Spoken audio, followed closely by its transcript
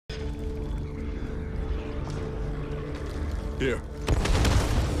Here.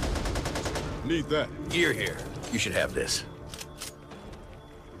 Need that. Gear here. You should have this.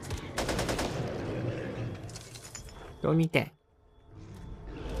 Don't need that.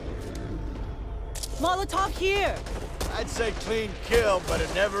 Molotov here! I'd say clean kill, but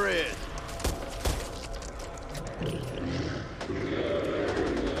it never is.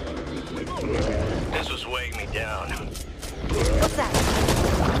 This was weighing me down. What's that?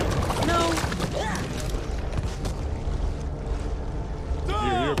 No.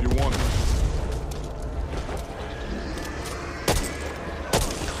 Here, if you want it.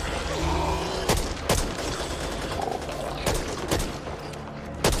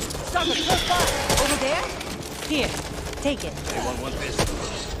 Stop it, close by. Over there? Here, take it. Anyone want this?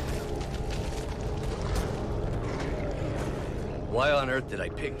 Why on earth did I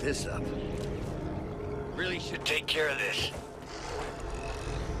pick this up? Really should take care of this.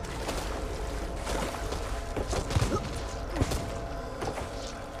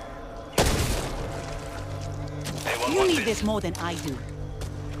 Anyone You want need this? this more than I do.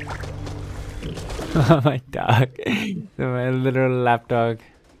 My dog. My literal lapdog.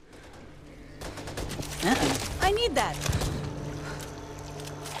 I need that.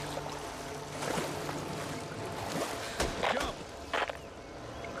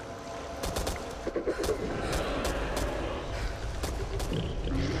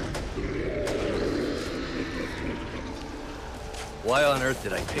 Why on earth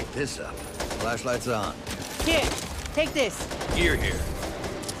did I pick this up? Flashlight's on. Here, take this. Gear here.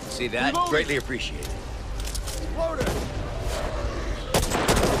 See that? Greatly appreciated. Loader!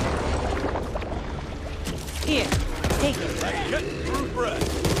 Here, take it. Getting through breath.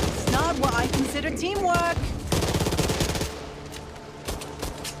 It's not what I consider teamwork.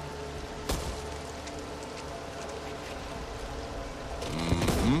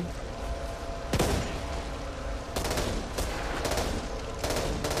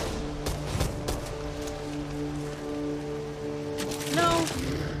 No.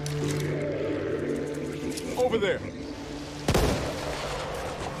 Over there.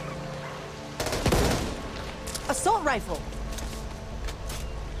 Assault rifle.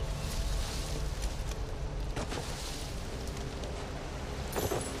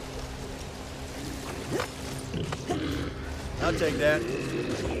 I'll take that.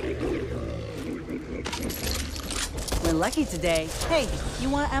 We're lucky today. Hey, you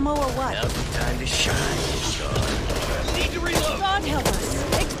want ammo or what? Now's the time to shine, son. Need to reload. God help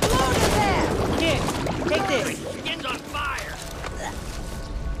us! Explode in there! Here, take this. Skin's on fire.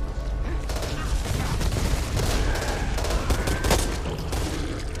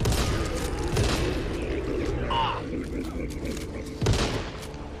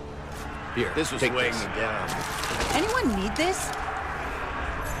 Here, this was weighing me down. Anyone need this?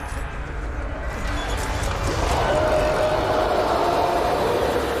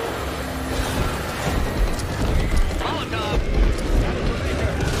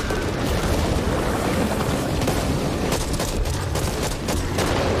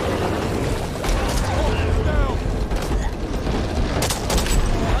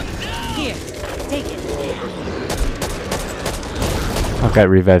 Here, take it. I've got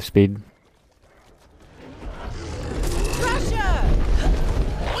revive speed. Russia!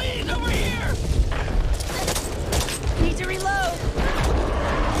 Please, over here! Need to reload.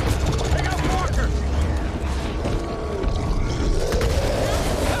 I got markers!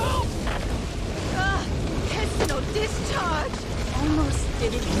 Help! Ah, personal discharge. Almost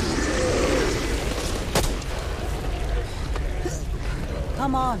did it.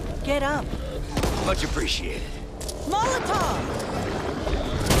 Come on, get up. Much appreciated. Molotov!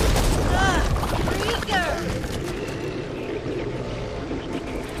 Ah, Krieger!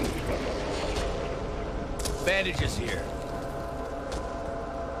 Bandages here.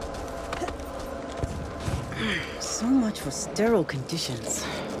 So much for sterile conditions.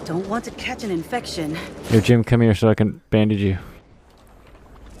 Don't want to catch an infection. Here, Jim, come here so I can bandage you.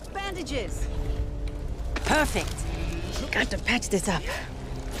 Bandages! Perfect. Got to patch this up.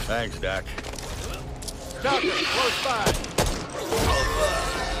 Thanks, Doc. Doctor, close by.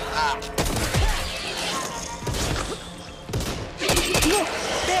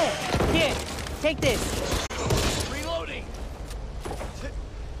 There! Here, take this. Reloading.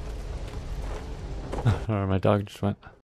 Oh, my dog just went.